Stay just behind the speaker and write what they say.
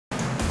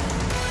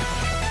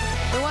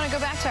We want to go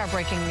back to our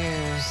breaking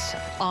news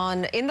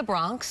in the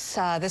Bronx.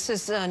 This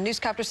is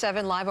Newscapter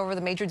 7 live over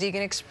the Major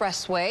Deegan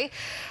Expressway,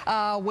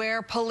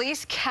 where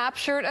police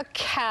captured a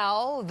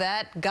cow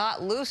that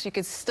got loose. You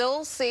could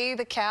still see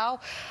the cow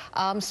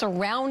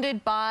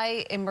surrounded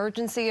by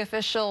emergency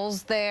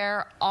officials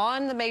there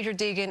on the Major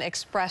Deegan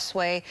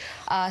Expressway.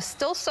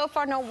 Still so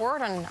far no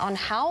word on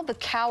how the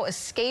cow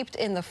escaped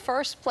in the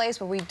first place,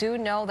 but we do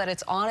know that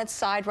it's on its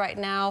side right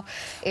now.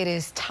 It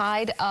is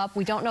tied up.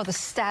 We don't know the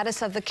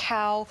status of the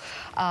cow.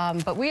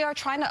 But we are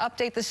trying to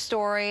update the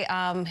story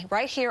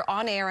right here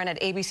on air and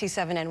at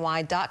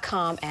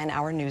abc7ny.com and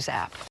our news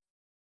app.